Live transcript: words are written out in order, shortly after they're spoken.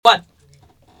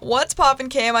What's poppin'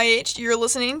 KMIH? You're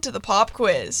listening to the Pop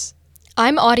Quiz.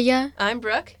 I'm Audia. I'm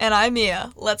Brooke. And I'm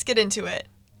Mia. Let's get into it.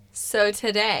 So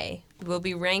today, we'll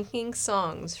be ranking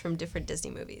songs from different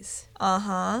Disney movies.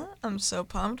 Uh-huh. I'm so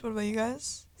pumped. What about you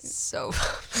guys? So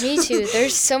Me too.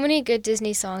 There's so many good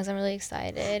Disney songs. I'm really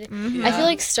excited. Mm-hmm. I feel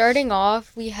like starting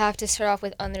off, we have to start off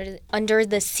with Under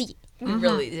the Sea. we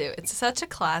really do. It's such a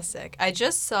classic. I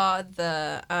just saw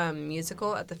the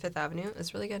musical at the Fifth Avenue.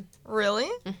 It's really good.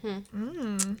 Really?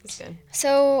 Mm-hmm. It's good.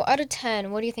 So out of 10,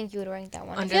 what do you think you would rank that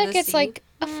one? Under I feel the like it's Sea? like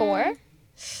a 4.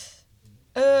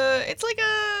 It's like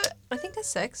a... I think a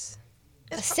 6.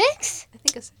 A 6? I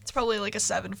think a 6. It's probably like a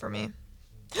 7 for me.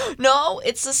 No,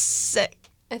 it's a 6.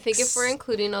 I think if we're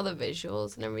including all the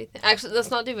visuals and everything. Actually,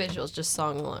 let's not do visuals, just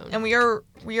song alone. And we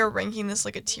are ranking this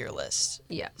like a tier list.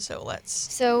 Yeah. So let's...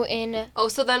 So in... Oh,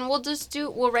 so then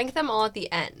we'll rank them all at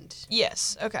the end.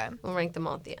 Yes. Okay. We'll rank them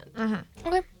all at the end. Mm-hmm.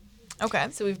 Okay. Okay.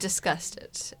 So we've discussed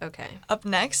it. Okay. Up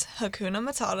next, Hakuna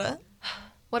Matata.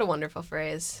 What a wonderful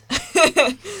phrase.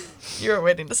 You were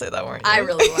waiting to say that, weren't you? I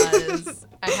really was.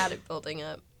 I had it building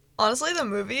up. Honestly, the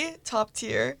movie, top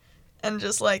tier. And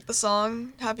just like the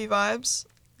song, Happy Vibes.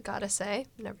 Gotta say,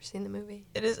 never seen the movie.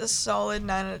 It is a solid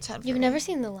 9 out of 10 for You've me. never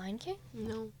seen The Lion King?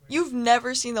 No. You've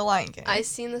never seen The Lion King? I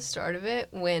seen the start of it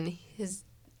when his...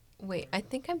 Wait, I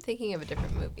think I'm thinking of a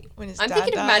different movie. When his I'm dad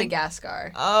thinking died? of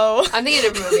Madagascar. Oh. I'm thinking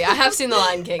of a different movie. I have seen The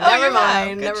Lion King. Oh, Never you have.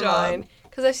 mind. Good Never job. mind.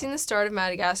 Because I've seen the start of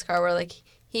Madagascar where, like,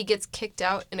 he gets kicked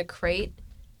out in a crate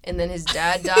and then his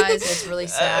dad dies and it's really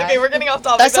sad. Okay, we're getting off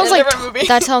topic. That sounds That's a like different movie.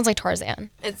 that sounds like Tarzan.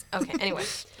 It's... Okay, anyway.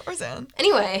 Tarzan.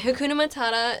 Anyway, Hakuna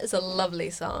Matata is a lovely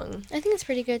song. I think it's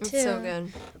pretty good too. It's so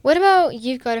good. What about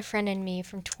You've Got a Friend in Me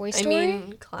from Toy Story? I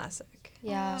mean, classic.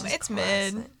 yeah. It's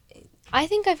mid. Classic. I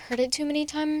think I've heard it too many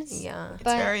times. Yeah.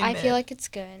 But very I mid. feel like it's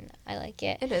good. I like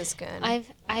it. It is good.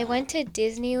 I went to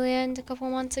Disneyland a couple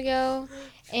months ago,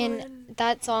 and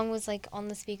that song was like on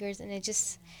the speakers, and it's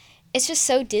just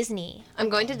so Disney. I'm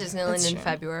going to Disneyland That's in true.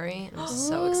 February, and I'm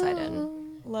so excited.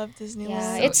 Love Disneyland.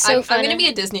 Yeah, it's so I'm fun. going to be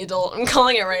a Disney adult. I'm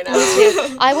calling it right now.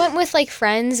 I went with like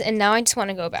friends, and now I just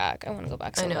want to go back. I want to go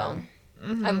back so I know. bad.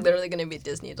 Mhm. I'm literally going to be a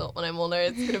Disney adult when I'm older.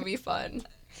 It's going to be fun.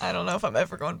 I don't know if I'm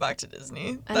ever going back to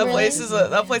Disney. I That really-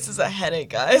 place is a headache,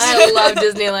 guys. I love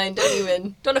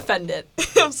Disneyland. Don't offend it.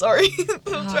 I'm sorry.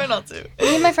 I'm trying not to.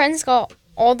 Me and my friends got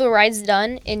all the rides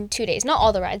done in 2 days. Not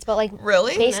all the rides, but like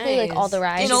Really? basically like all the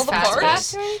Nice. rides. In all the Fast parks?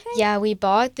 Pass or anything? Yeah, we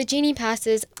bought the genie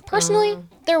passes. Personally,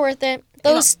 they're worth it.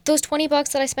 Those $20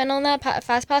 that I spent on that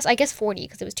fast pass, I guess 40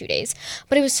 because it was 2 days,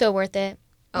 but it was so worth it.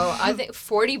 Oh, I think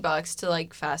 $40 to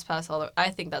like Fast Pass I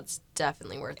think that's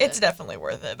definitely worth it. It's definitely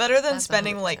worth it. Better than That's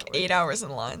spending 100% like worth 8 it. hours in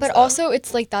line. But also,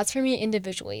 it's like that's for me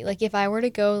individually. Like if I were to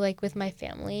go like with my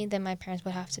family, then my parents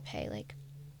would have to pay like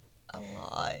a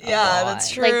lot. Yeah,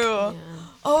 that's lot. Like, true. Yeah.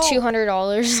 Oh, $200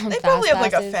 on they fast probably have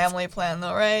like a passes. family plan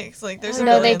though, right? 'Cause, like there's a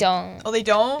No, they million- don't. Oh, they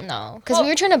don't? No, because Well- we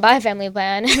were trying to buy a family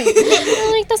plan.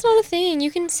 They're like, that's not a thing. You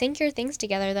can sync your things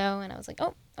together though, and I was like,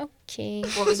 oh, okay.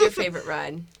 What was your favorite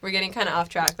ride? We're getting kind of off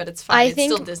track, but it's fine. I It's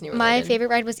think still Disney related. my favorite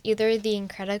ride was either the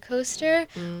Incredicoaster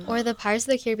or the Pirates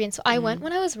of the Caribbean. So I went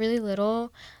when I was really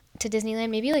little to Disneyland,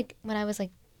 maybe like when I was like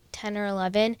 10 or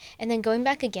 11, and then going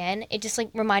back again, it just like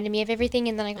reminded me of everything,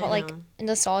 and then I got like know.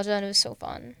 nostalgia, and it was so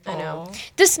fun. I know. Aw.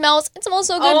 It smells so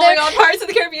good Oh there. my god, Pirates of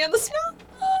the Caribbean, the smell!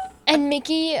 And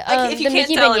Mickey, Like, if you the can't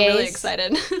Mickey tell, beignets. I'm really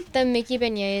excited. The Mickey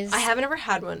beignets. I haven't ever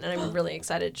had one, and I'm really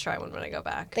excited to try one when I go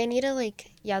back. They need to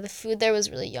like, yeah, the food there was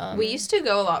really yum. We used to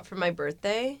go a lot for my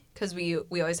birthday, because we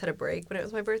always had a break when it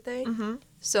was my birthday. Mm-hmm.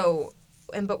 So,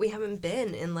 but we haven't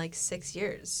been in like 6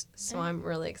 years, so I'm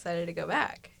really excited to go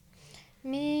back.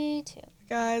 Me too.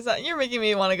 Guys, you're making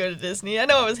me want to go to Disney. I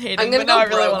know I was hating, I'm gonna but now I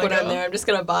go really broke want when to I'm go. there. I'm just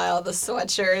gonna buy all the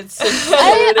sweatshirts.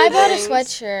 I bought a things.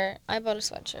 sweatshirt.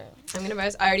 I'm gonna buy.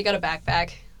 I already got a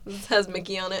backpack. It has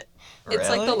Mickey on it. It's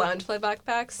like the Really? lounge play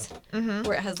backpacks Mm-hmm.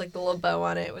 where it has like the little bow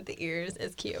on it with the ears.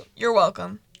 It's cute. You're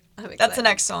welcome. I'm excited. That's the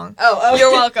next song. Oh, You're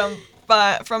welcome.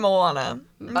 From Moana.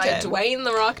 By Okay. Dwayne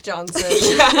the Rock Johnson.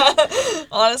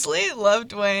 Honestly, love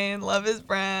Dwayne. Love his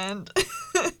brand.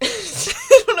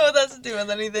 I don't know what that's to do with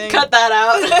anything. Cut that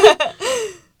out.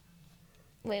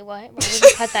 Wait, what? Why would you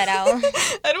cut that out?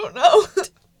 I don't know.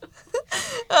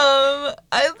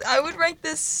 I would rank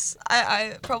this.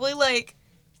 I probably like.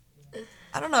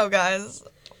 I don't know, guys.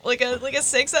 Like a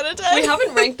 6 out of 10. We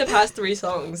haven't ranked the past 3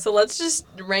 songs, so let's just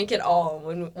rank it all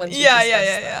once we Yeah.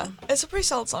 discuss them. It's a pretty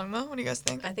solid song, though. What do you guys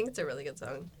think? I think it's a really good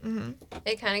song. Mm-hmm.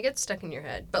 It kind of gets stuck in your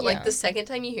head, but Yeah. like the second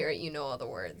time you hear it, you know all the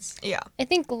words. Yeah. I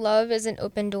think Love is an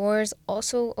Open Doors,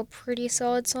 also a pretty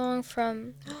solid song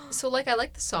from... So like I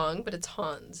like the song, but it's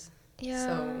Hans. Yeah.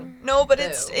 So No, but Ew.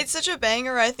 it's such a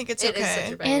banger. I think it's it is okay.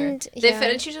 such a banger. And, They yeah.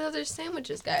 finish each other's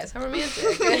sandwiches, guys. How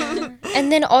romantic.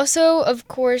 And then also, of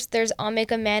course, there's "I'll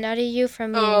Make a Man Out of You"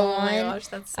 from Oh Mulan. my gosh,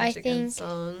 that's such I a good think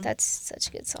song. That's such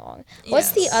a good song.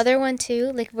 What's the Yes. other one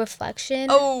too? Like "Reflection."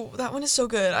 Oh, that one is so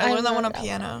good. I learned that one love on that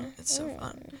piano. one. It's so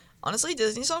fun. Honestly,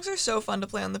 Disney songs are so fun to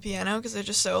play on the piano because they're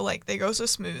just so like they go so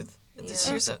smooth. It's just,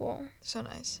 Yeah. you're That's so, cool. so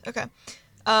nice. Okay.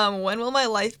 When will my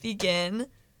life begin?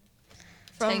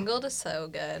 Tangled is so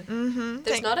good. Mm-hmm.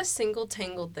 There's not a single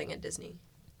Tangled thing at Disney.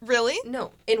 Really?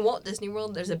 No, in Walt Disney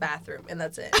World, there's a bathroom, and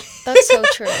that's it. That's so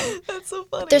true. That's so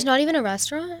funny. There's not even a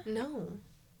restaurant. No.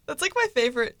 That's like my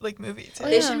favorite like movie too. Oh,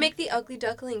 They yeah. should make the Ugly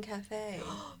Duckling Cafe.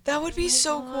 That would be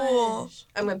so cool.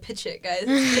 I'm gonna pitch it, guys.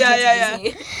 Yeah.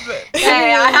 Disney. But-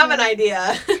 Hey, I have an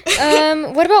idea.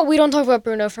 What about "We Don't Talk About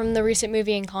Bruno" from the recent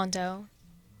movie Encanto?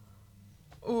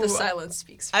 Ooh, The silence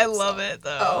speaks. For I love itself. it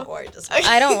though. Oh, or it doesn't.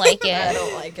 I don't like I it.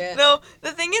 don't like it. No,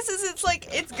 the thing is it's like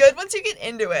it's good once you get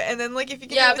into it, and then like if you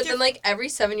get Yeah, it with but your then like every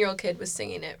 7-year-old kid was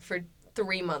singing it for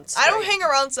 3 months. I don't straight. hang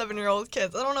around 7-year-old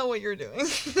kids. I don't know what you're doing.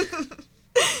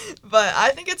 But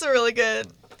I think it's a really good.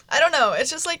 I don't know. It's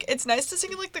just like it's nice to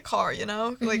sing in like the car, you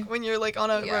know, like when you're like on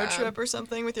a Yeah. road trip or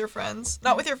something with your friends,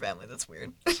 not with your family. That's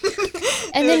weird.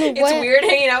 And then It's what? weird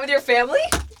hanging out with your family.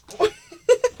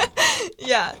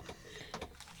 Yeah.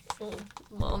 Oh,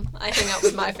 Mom, I hang out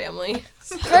with my family.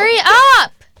 Hurry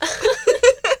up! I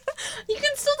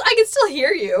can still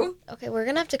hear you. Okay, we're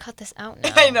gonna have to cut this out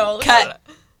now. I know. look Cut. at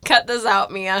it. Cut this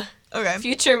out, Mia. Okay.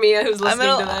 Future Mia, who's listening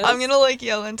to this. I'm gonna like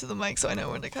yell into the mic so I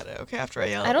know when to cut it. Okay, after I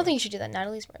yell. I don't think you should do that.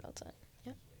 Natalie's right outside.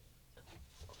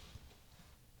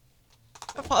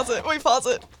 Pause it. Wait, pause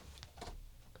it.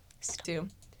 Do.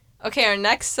 Okay, our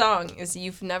next song is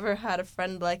 "You've Never Had a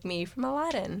Friend Like Me" from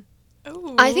Aladdin.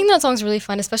 Ooh. I think that song's really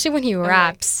fun, especially when he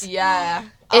raps. Yeah.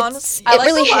 Honestly, It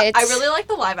really hits. I really like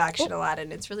the live action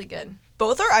Aladdin. It's really good.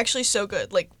 both are actually so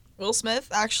good. Like Will Smith,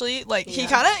 actually, like he Yeah.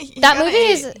 kind of That movie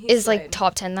He is like slayed.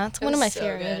 top 10. That's It one of was my so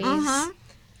favorite good. movies. Mhm.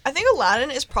 I think Aladdin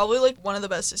is probably like one of the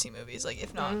best Disney movies, like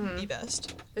if not Mhm. the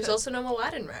best. There's also no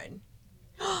Aladdin ride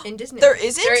in Disney. There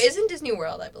isn't? There is in Disney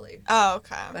World, I believe. Oh,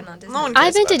 okay. But not Disney. No one World. I've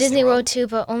cares been about to Disney World World. too,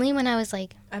 but only when I was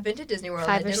like, I've been to Disney World. 5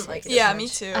 I or didn't like 6. it. Yeah, as me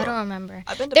much. too. I don't remember.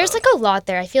 I've been to There's both. like a lot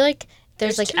there. I feel like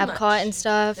there's There's like too Epcot much. and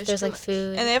stuff. There's There's too like much.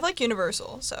 food. And they have like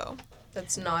Universal, so.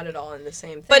 That's not at all in the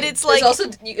same thing. But it's There's like- also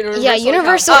Universal. Yeah, in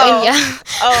Universal. California. And yeah.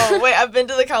 Oh wait, I've been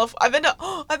to I've been to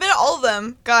all of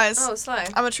them, guys. Oh, Sly.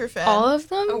 I'm a true fan. All of A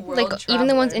them? world Like even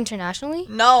the ones traveler. internationally?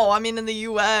 No, I mean in the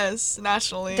U.S.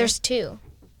 nationally. There's 2.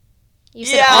 You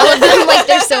said Yeah. all of them like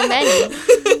there's so many.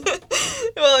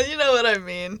 Well, you know what I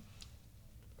mean,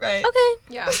 right? Okay.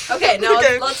 Yeah. Okay, now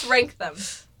Okay. let's rank them.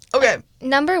 Okay.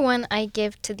 Number 1 I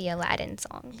give to the Aladdin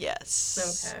song.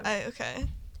 Yes. Okay. Okay.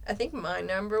 I think my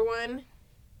number one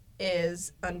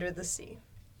is Under the Sea.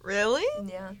 Really?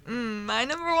 Yeah. My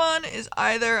number one is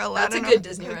either That's a Aladdin good or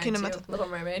Disney ride, Hakuna too. Matata. Little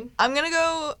Mermaid. I'm gonna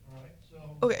go.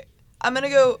 Okay, I'm gonna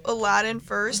go Aladdin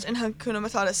first and Hakuna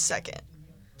Matata second.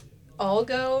 I'll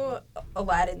go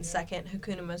Aladdin second,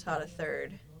 Hakuna Matata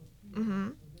third.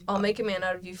 Mhm. I'll Make a Man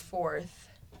Out of You fourth.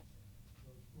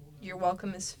 You're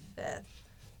Welcome is fifth.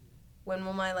 When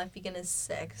Will My Life Begin is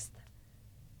sixth.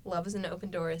 Love is an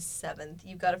Open Door is seventh.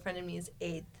 You've Got a Friend in Me is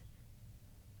eighth.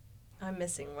 I'm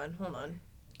missing one. Hold on.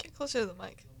 Get closer to the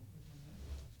mic.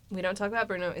 We Don't Talk About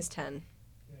Bruno is 10.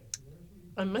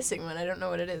 I'm missing one. I don't know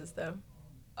what it is, though.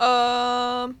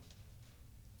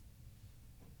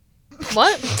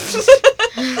 What?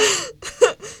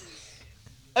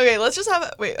 Okay, let's just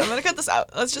have. Wait, I'm gonna cut this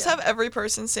out. Let's just have every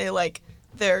person say like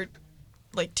their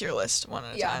like tier list one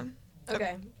at a Yeah. time.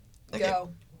 Okay. Okay. Go.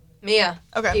 Mia,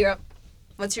 Okay. you're up.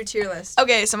 What's your tier list?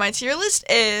 Okay, so my tier list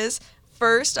is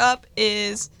first up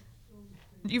is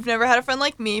You've Never Had a Friend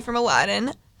Like Me from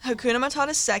Aladdin, Hakuna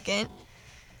Matata second,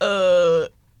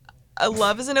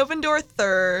 Love is an Open Door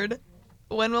third,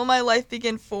 When Will My Life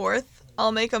Begin fourth,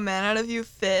 I'll Make a Man Out of You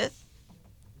fifth,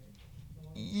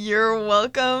 You're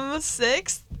Welcome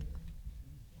sixth,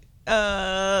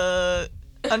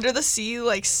 Under the Sea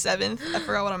like seventh, I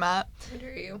forgot what I'm at, What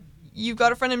are you? You've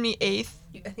Got a Friend in Me eighth.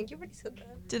 I think you already said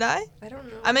that. Did I? I don't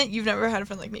know. I meant You've Never Had a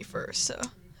Friend Like Me first, so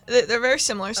they're very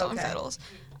similar song Okay. titles.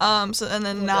 So and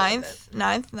then We'll go with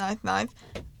ninth.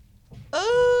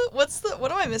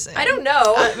 What am I missing? I don't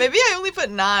know. Maybe I only put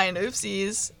 9.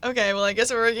 Oopsies. Okay, well I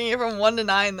guess we're working it from 1 to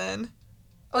 9 then.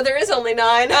 Oh, there is only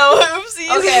 9. Oh,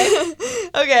 oopsies.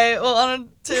 Okay. Okay, well on a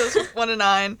tier list from 1 to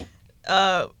 9,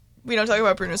 we don't talk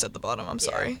about Bruno's at the bottom. I'm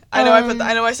sorry. I know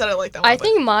I know I said it like that one. I but-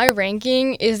 think my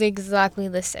ranking is exactly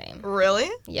the same. Really?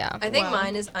 Yeah. I think Wow.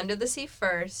 mine is Under the Sea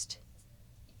first.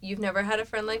 You've Never Had a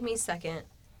Friend Like Me second.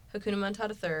 Hakuna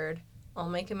Matata third. I'll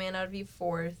make a man out of you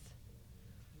 4th.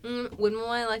 When Will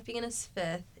My Life Begin is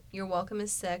 5th. You're Welcome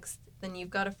is 6th. Then You've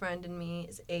Got a Friend in Me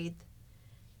is 8th.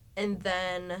 And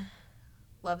then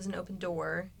Love is an Open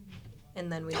Door.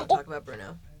 And then we don't talk about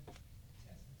Bruno.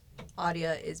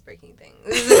 Audia is breaking things.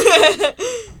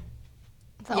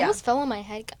 That almost fell on my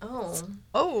head. Oh.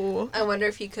 Oh. I wonder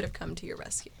if he could have come to your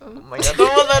rescue. Oh my god,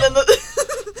 don't want that in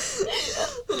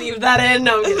the... Leave that in.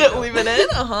 No, Leave it in?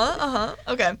 Uh-huh.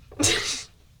 Okay.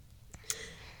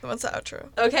 What's the outro?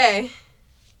 Okay.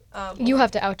 You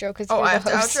have to outro because Oh, you're I the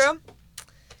have host. to outro?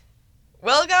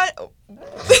 Well, guys...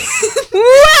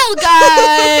 Well,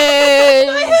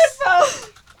 guys! headphones.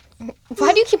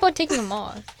 Why do you keep on taking them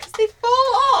off? Because they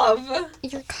fall off.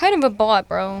 You're kind of a bot,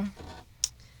 bro.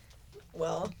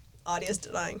 Well, Audia's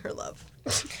denying her love.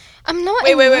 I'm not.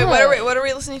 Wait. in love. What are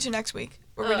we listening to next week?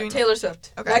 What are we doing? Taylor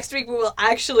Swift. Okay. Next week we will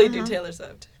actually do Taylor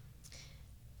Swift.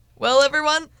 Well,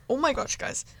 everyone... Oh my gosh,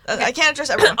 guys. I can't address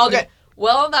everyone. Okay.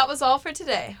 Well, that was all for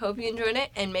today. Hope you enjoyed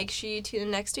it, and make sure you tune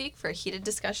in next week for a heated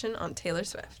discussion on Taylor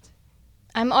Swift.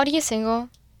 I'm Audia single.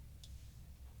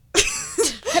 Say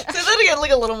that again,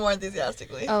 like a little more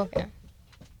enthusiastically. Oh, okay.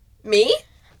 Me?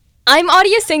 I'm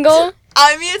Audia single.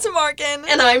 I'm Mia Tamarkin.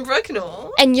 And I'm Brooke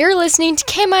Newell. And you're listening to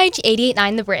KMIH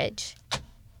 88.9 The Bridge.